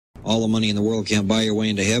all the money in the world can't buy your way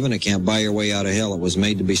into heaven. It can't buy your way out of hell. It was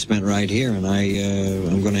made to be spent right here, and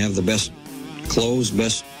I'm going to have the best clothes,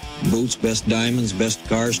 best boots, best diamonds, best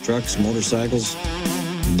cars, trucks, motorcycles,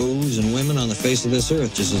 booze, and women on the face of this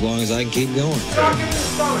earth, just as long as I can keep going. Give me the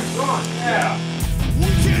stomach, come on. Yeah. We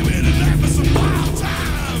came here tonight for some wild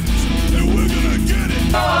times, and we're gonna get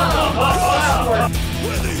it.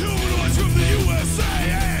 We're the humanoids from the USA,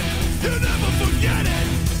 and you'll never forget it.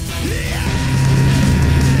 Yeah!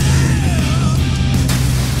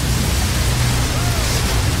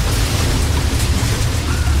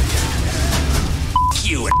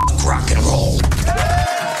 You rock and roll.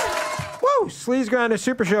 Woo! Sleazegrinder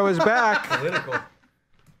Supershow is back. Political.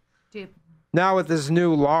 Deep. Now with this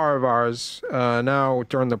new law of ours, now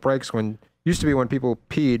during the breaks when used to be when people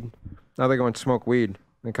peed, now they go and smoke weed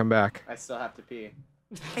and come back. I still have to pee.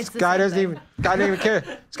 This guy doesn't even care.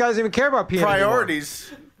 This guy doesn't even care about peeing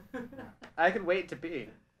Priorities. I could wait to pee.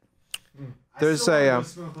 There's I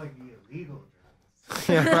still smoke like the illegal drugs.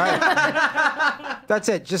 Yeah, right. That's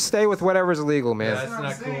it. Just stay with whatever's illegal, man. That's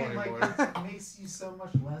not cool anymore. Like, it makes you so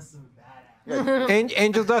much less of a badass.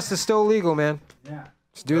 Angel dust is still illegal, man. Yeah.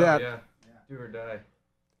 Let's do that. Yeah. Do or die.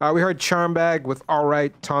 We heard Charmbag with All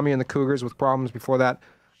Right, Tommy and the Cougars with Problems before that.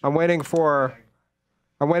 I'm waiting for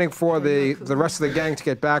the rest of the gang to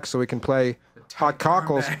get back so we can play Hot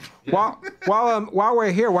Cockles. While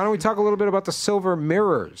we're here, why don't we talk a little bit about the Silver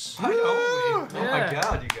Mirrors? I know. Oh my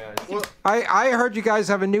God, you guys. Well, I heard you guys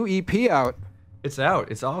have a new EP out. It's out.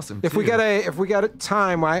 It's awesome. If we get a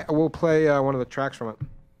time, we'll play one of the tracks from it.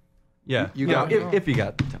 Yeah. You got if you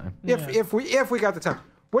got the time. If we got the time.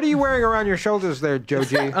 What are you wearing around your shoulders there, Joe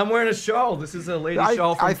G? I'm wearing a shawl. This is a lady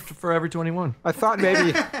shawl from Forever 21. I thought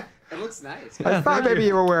maybe. It looks nice. I thought maybe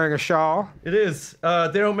you were wearing a shawl. It is. They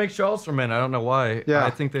don't make shawls for men. I don't know why. Yeah.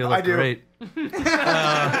 I think they look great. I'm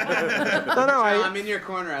in your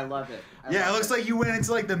corner. I love it. Yeah, it looks like you went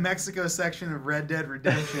into like the Mexico section of Red Dead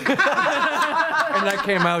Redemption. And that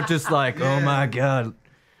came out just like, oh my God.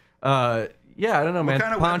 Yeah, I don't know, man. What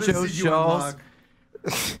kind of weapons Ponchos, did you shawls.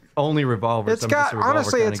 Only revolvers. It's got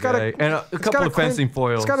honestly, it's got a couple of fencing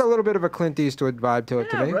foils. It's got a little bit of a Clint Eastwood vibe to it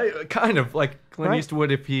to me. Right, kind of like Clint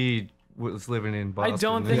Eastwood if he was living in Boston. I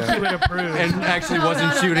don't think he would approve. And actually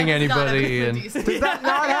wasn't shooting anybody. Does that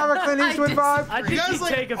not have a Clint Eastwood vibe? I think You guys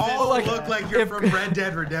take all offense. look like you're from Red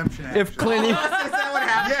Dead Redemption. If Clint Is that what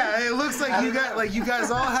happened? Yeah, it looks like you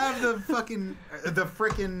guys all have the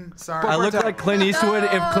frickin' sorry. I look like Clint Eastwood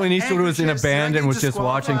if Clint Eastwood was in a band and was just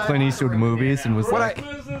watching Clint Eastwood movies and was like,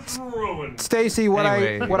 Stacy, what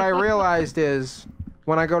I realized is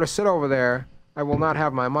when I go to sit over there, I will not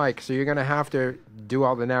have my mic, so you're gonna have to do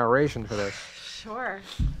all the narration for this. Sure.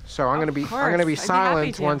 So I'm gonna be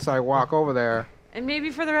silent once I walk over there. And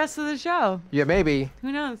maybe for the rest of the show. Yeah, maybe.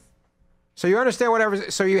 Who knows? So you understand whatever.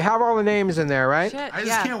 So you have all the names in there, right? Shit, I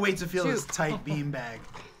just can't wait to feel this tight beanbag.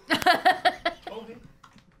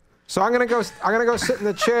 So I'm gonna go sit in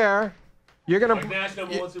the chair. You're gonna.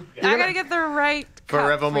 I gotta get the right cup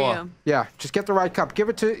Forevermore. for you. Yeah, just get the right cup. Give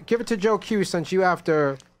it to Joe Q since you have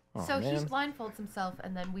to. So he blindfolds himself,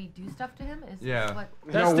 and then we do stuff to him. Is Yeah. What?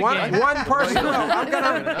 No, one person. I'm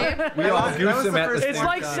gonna. we all goose him at the It's same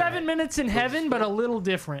like time. 7 minutes in heaven, but a little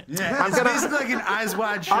different. Yeah, it's basically like an Eyes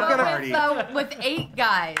Wide Shut party. With 8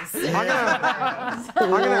 guys. I'm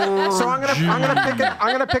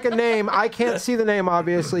gonna pick a name. I can't see the name,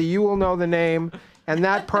 obviously. You will know the name, and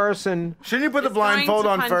that person Shouldn't you put the It's going blindfold to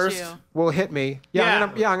on punch first? you. will hit me.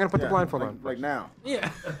 I'm gonna put the blindfold on. Like now.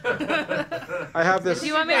 Yeah. I have this. Do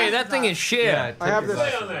you want me to That thing is shit. Yeah, I have this.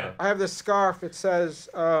 I have this scarf. It says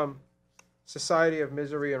 "Society of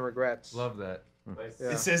Misery and Regrets." Love that.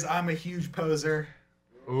 Yeah. It says I'm a huge poser.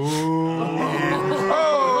 Ooh.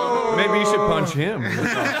 Maybe you should punch him.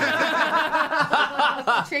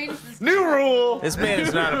 Change this. New rule. This man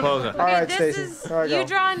is not a poser. All right, this Stacey. is, All right, you go.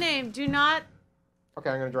 draw a name. Do not Okay,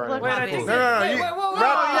 I'm gonna draw look it. obvious. No.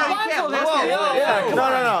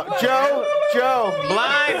 Joe.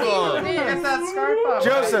 Blindfold. Get that scarf off.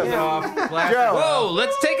 Joseph. Joe. Whoa,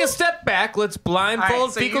 let's take a step back. Let's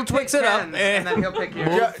blindfold Fecal Twix it up. And then he'll pick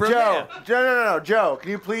yours. Joe. Joe, can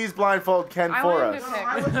you please blindfold Ken for us?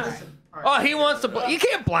 Oh, he wants to. You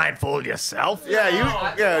can't blindfold yourself.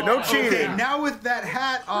 Yeah, no cheating. Okay, now with that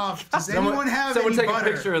hat off, does anyone have Someone any take butter?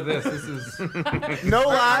 a picture of this. This is. No Are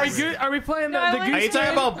lies. we playing the No, goose Are you talking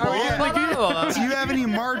game? about bull? Do you have any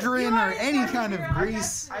margarine or any kind of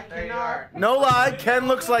grease? No lie. Ken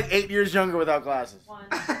looks like 8 years younger without glasses.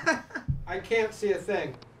 I can't see a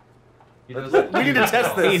thing. We need to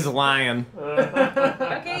test this. He's lying.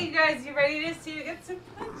 Okay, you guys, you ready to see? Get some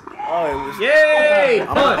punch. Oh, Yay!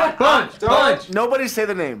 Punch! Nobody say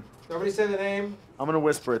the name. Nobody say the name. I'm gonna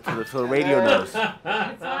whisper it to the radio knows. It's one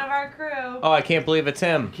of our crew. Oh, I can't believe it's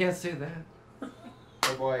him. Can't say that.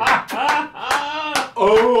 Oh boy.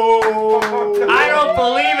 Oh! I don't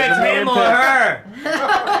believe it's him or her.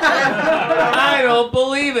 I don't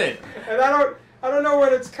believe it. And I don't know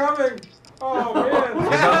when it's coming. Oh man. You're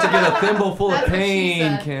about to get a thimble full of That's what she pain,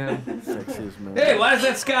 said. Cam. Sexiest man. Hey, why does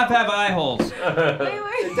that scarf have eye holes?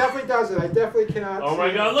 It definitely doesn't. I definitely cannot. Oh my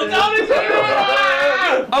see God! it. Look out! It's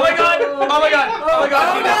Oh my god! Oh my god! Oh my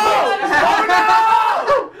god!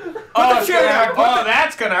 Oh, it's gonna hurt. Oh,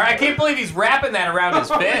 that's gonna hurt. I can't believe he's wrapping that around his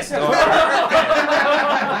fist. Oh,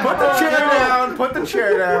 Put the chair down. Put the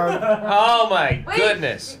chair down. oh my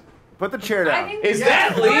goodness. Put the chair I down. think Is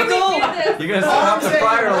that legal? You're gonna set off the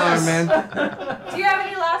fire alarm, man. Do you have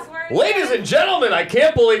any last words? Ladies and gentlemen, I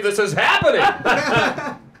can't believe this is happening.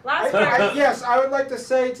 Last words. Yes, I would like to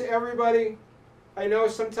say to everybody, I know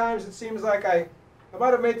sometimes it seems like I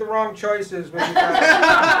might have made the wrong choices with you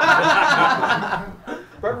guys.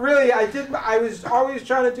 But really, I was always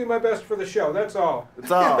trying to do my best for the show. That's all.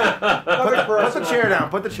 It's all. Nothing Put the personal. chair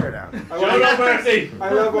down. Put the chair down. I Show love, no mercy. I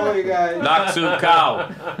love all you guys. Naksu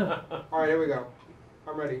cow. All right, here we go.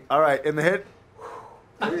 I'm ready. All right, in the hit.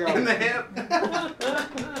 Here we go. In the hip.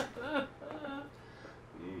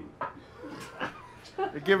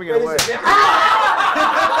 You're giving it Ladies away.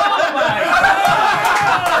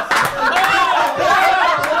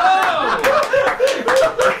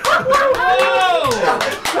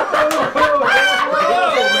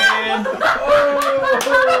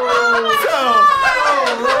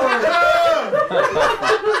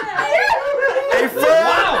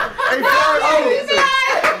 and gentlemen-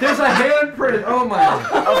 There's a handprint. Oh my.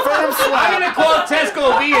 A firm slap. I'm gonna call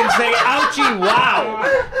Tesco V and say, "Ouchie, wow!"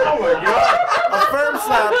 Oh my God! A firm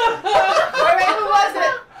slap. Wait, who was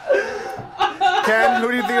it? Ken, who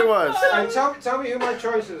do you think it was? All right, tell me who my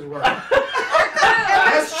choices were.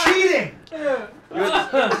 That's cheating. It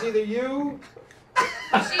was either you.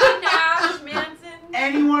 She, Nash, Manson.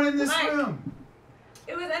 Anyone in this Mike. room.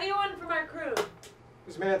 It was anyone from our crew. It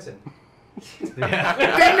was Manson. Because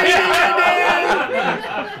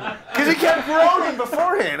he kept groaning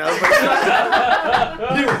beforehand. I was like,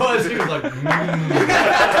 He was like,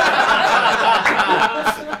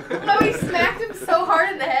 No, he smacked him so hard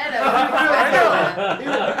in the head.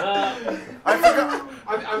 I forgot.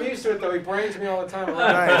 I'm used to it though. He brains me all the time.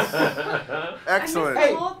 Nice. I Excellent. missed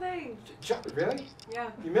the whole thing. Really? Yeah.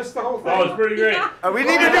 You missed the whole thing. Oh, it's pretty great. We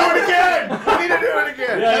need to do it again. We need to do it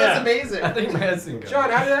again. Yeah, That was yeah. amazing. I think Manson got it. John,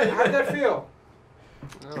 how did that feel?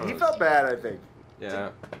 He felt bad, I think. Yeah.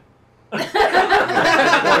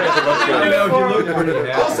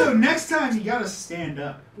 Also, next time you gotta stand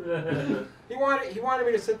up. He wanted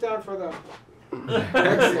me to sit down for the.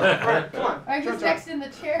 Excellent. All right, come on. All right, John, who's next in the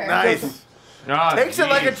chair? Nice. Oh, Takes it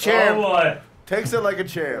like a geez. champ. Oh boy. Takes it like a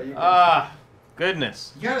champ. Ah,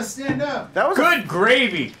 goodness. You gotta stand up. That was Good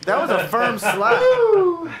gravy. that was a firm slap.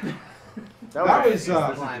 That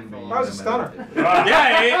was a stunner.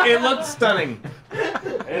 Yeah, it looked stunning.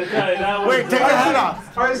 Wait, take your hat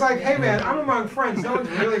off. I was like, hey man, I'm among friends. No one's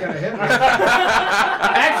really gonna hit me.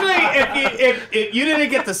 Actually, if you didn't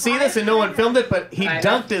get to see this and no one filmed it, but he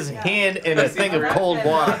dunked his hand in a thing of cold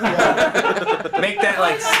water. Make that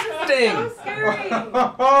like sting. So scary.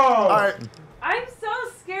 All right, I'm so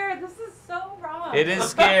scared. This is so wrong. It is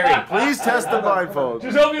scary. please test the blindfold.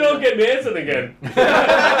 Just hope you don't get Manson again.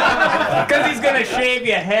 Because he's gonna shave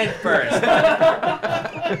your head first.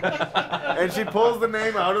 And she pulls the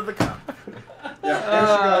name out of the cup. Yeah,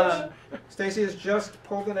 there she goes. Stacy has just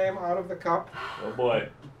pulled the name out of the cup. Oh boy.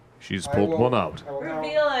 She's I will now-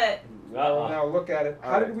 Reveal it. I will now look at it.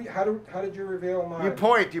 How All did we? How did you reveal mine? You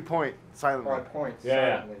point Oh, I silently. point.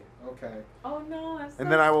 Yeah. Silently. Okay. Oh no, I'm so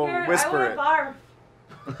And then I will scared. whisper I it. want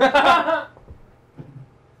to barf.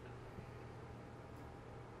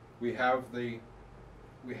 We have the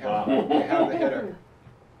hitter.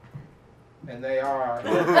 And they are.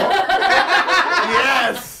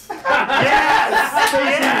 Yes! Yes!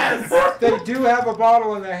 Yes! They do have a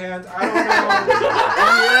bottle in their hand. I don't know.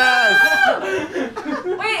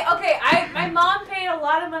 Yes! Wait, okay. My mom paid a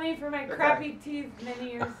lot of money for my crappy teeth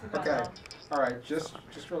many years ago. Okay. All right. Just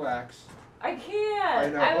relax. I can't. I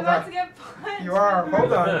know, I'm hold about on. to get punched. You are.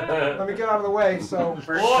 Hold on. Let me get out of the way. So.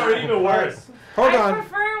 Or even worse. Hold I on.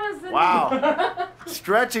 prefer it was the Wow.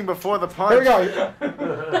 Stretching before the punch. Here we go.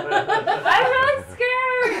 I'm really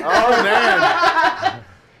scared. Oh, man.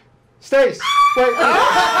 Stace, wait.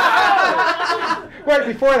 Wait,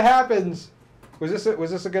 before it happens, was this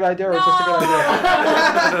a good idea or was this a good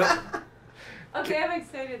idea? Okay, I'm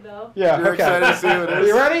excited though. Yeah. You're okay. excited to see what it Are is?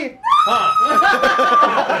 you ready?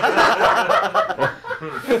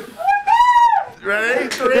 Ready?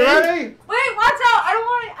 3. You ready? Wait, watch out! I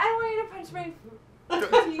don't want you to punch my teeth.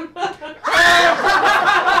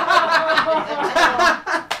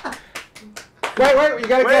 Wait, you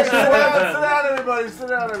gotta guess. Sit down, everybody. Sit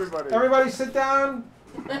down, everybody. Everybody sit down.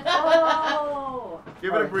 Oh.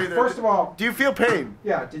 Give it a breather. First of all, do you feel pain?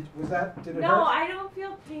 Yeah. Did it hurt? No, I don't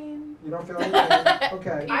feel pain. You don't feel any pain?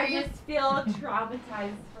 Okay. I just feel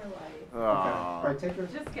traumatized for life. Oh. Okay. All right, take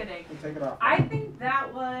it. Just kidding. Take it off. I think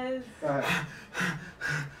that was. Go ahead.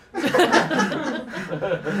 Look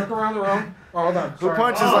around the room. Oh, hold on. Who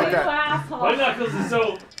punches like You that? asshole. My knuckles is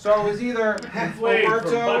so. So it was either inflamed from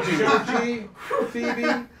Roberto, punching. Joe G,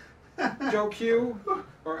 Phoebe, Joe Q,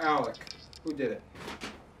 or Alec. Who did it?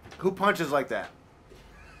 Who punches like that?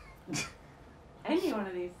 Any one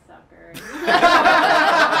of these suckers.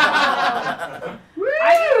 I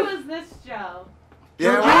think it was this Joe.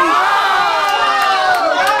 Yeah.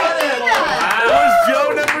 It was Joe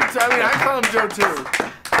number 2. I mean, I call him Joe too.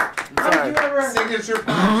 Sorry. Signature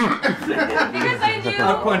punch. Because I knew. I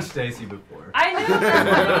punched Stacy before. I knew there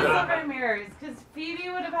was silver mirrors because Phoebe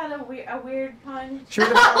would have had a weird punch. She would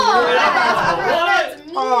have had a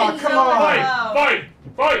weird What? Oh, come on.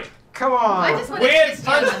 Fight! Come on. I just want Weird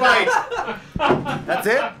punch fight. That's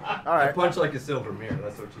it? All I right. punch like a silver mirror.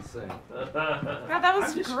 That's what she's saying. God, that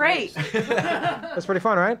was great. That's pretty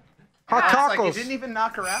fun, right? Hot It's like you cockles. didn't even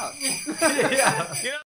knock her out. Yeah.